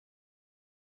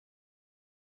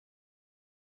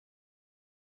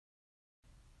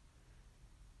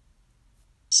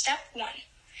Step 1.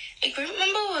 A group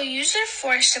member will use their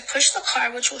force to push the car,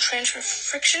 which will transfer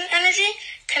friction energy,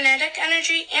 kinetic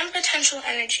energy, and potential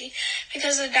energy,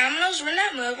 because the dominoes would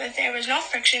not move if there was no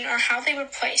friction or how they were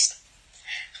placed.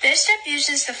 This step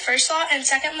uses the first law and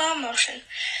second law of motion.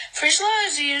 First law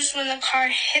is used when the car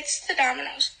hits the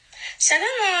dominoes. Second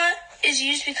law is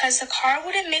used because the car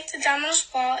wouldn't make the dominoes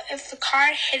fall if the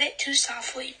car hit it too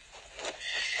softly.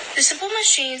 The simple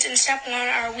machines in step 1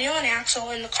 are a wheel and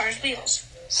axle in the car's wheels.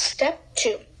 Step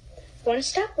 2. When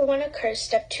step 1 occurs,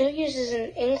 step 2 uses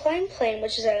an inclined plane,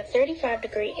 which is at a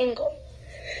 35-degree angle.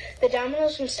 The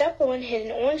dominoes from step 1 hit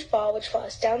an orange ball, which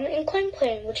falls down the inclined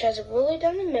plane, which has a ruler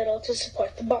down the middle to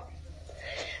support the ball.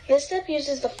 This step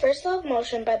uses the first law of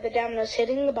motion by the dominoes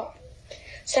hitting the ball.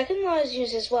 Second law is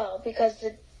used as well, because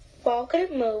the ball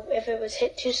couldn't move if it was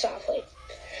hit too softly.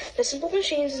 The simple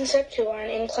machines in step 2 are an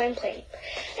inclined plane.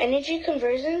 Energy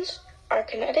conversions are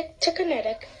kinetic to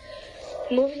kinetic,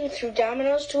 moving through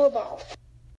dominoes to a ball.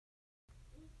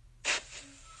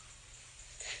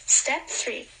 Step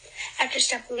 3. After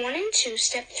step 1 and 2,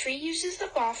 step 3 uses the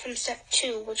ball from step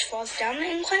 2, which falls down the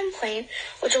inclined plane,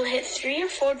 which will hit 3 or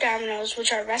 4 dominoes,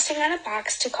 which are resting on a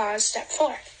box to cause step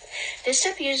 4. This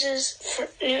step uses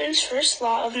Newton's first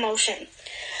law of motion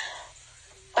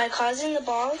by causing the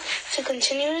ball to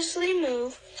continuously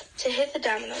move to hit the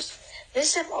dominoes.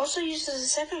 This step also uses the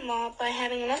second law by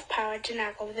having enough power to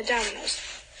knock over the dominoes.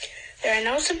 There are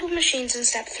no simple machines in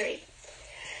step 3.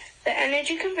 The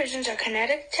energy conversions are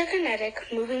kinetic to kinetic,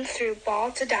 moving through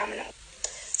ball to domino.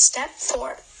 Step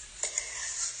 4.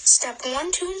 Step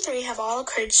 1, 2, and 3 have all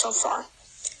occurred so far.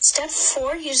 Step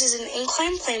 4 uses an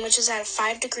inclined plane, which is at a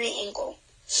 5-degree angle.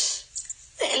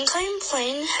 The inclined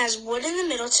plane has wood in the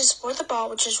middle to support the ball,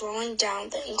 which is rolling down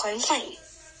the inclined plane.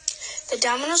 The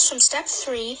dominoes from step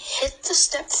 3 hit the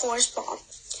step 4's ball.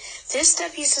 This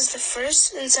step uses the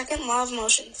first and second law of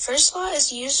motion. First law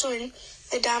is used when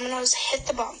the dominoes hit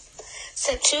the ball.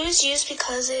 Step 2 is used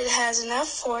because it has enough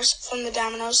force from the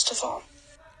dominoes to fall.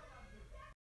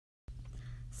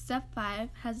 Step 5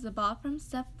 has the ball from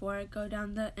step 4 go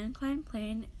down the inclined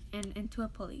plane and into a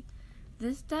pulley.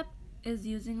 This step is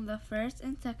using the first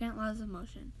and second laws of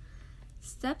motion.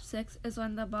 Step 6 is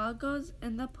when the ball goes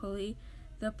in the pulley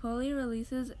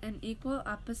releases an equal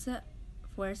opposite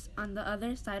force on the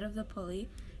other side of the pulley,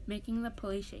 making the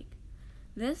pulley shake.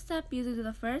 This step uses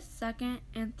the first, second,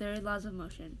 and third laws of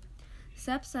motion.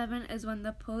 Step 7 is when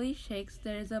the pulley shakes.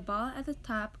 There is a ball at the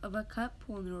top of a cut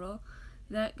pool noodle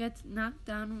that gets knocked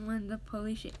down when the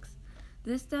pulley shakes.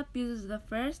 This step uses the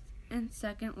first and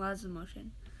second laws of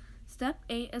motion. Step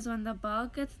 8 is when the ball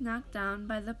gets knocked down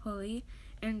by the pulley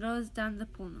and goes down the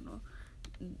pool noodle.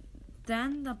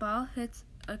 Then the ball hits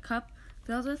a cup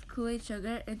filled with Kool-Aid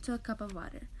sugar into a cup of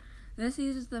water. This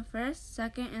uses the first,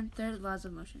 second, and third laws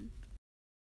of motion.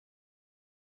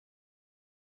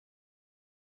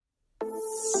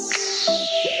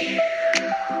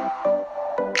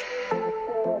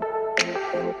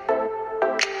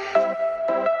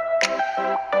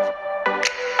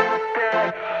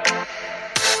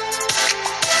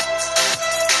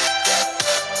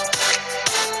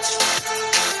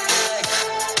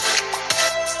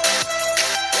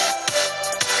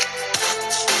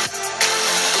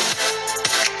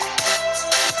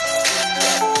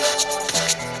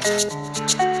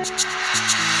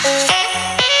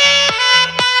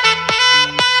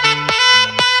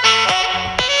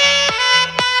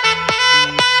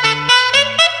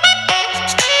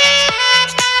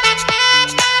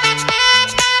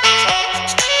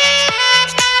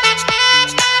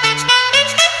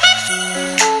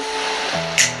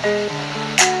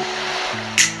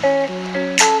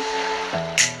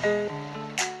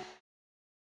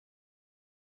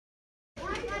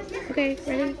 Okay,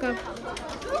 ready, go.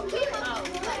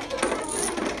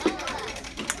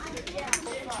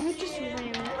 I just ran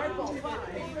it.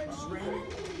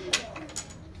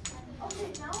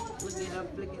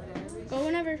 Go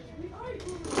whenever.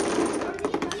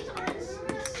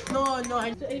 No.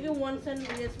 So even 1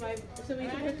 centimeter is 5. So we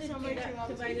can put this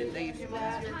divided into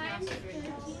that.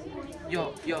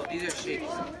 Yo, these are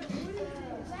shapes.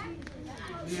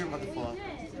 These are about to fall.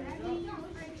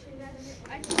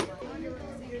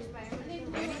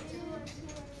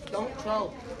 Don't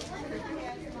close.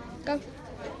 Go.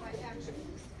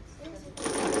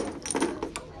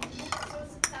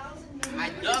 I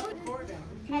duck.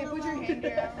 Hey, put your hand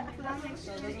down.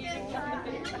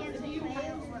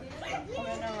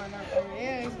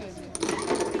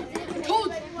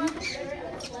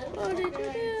 What did you do?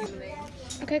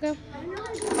 Okay, go.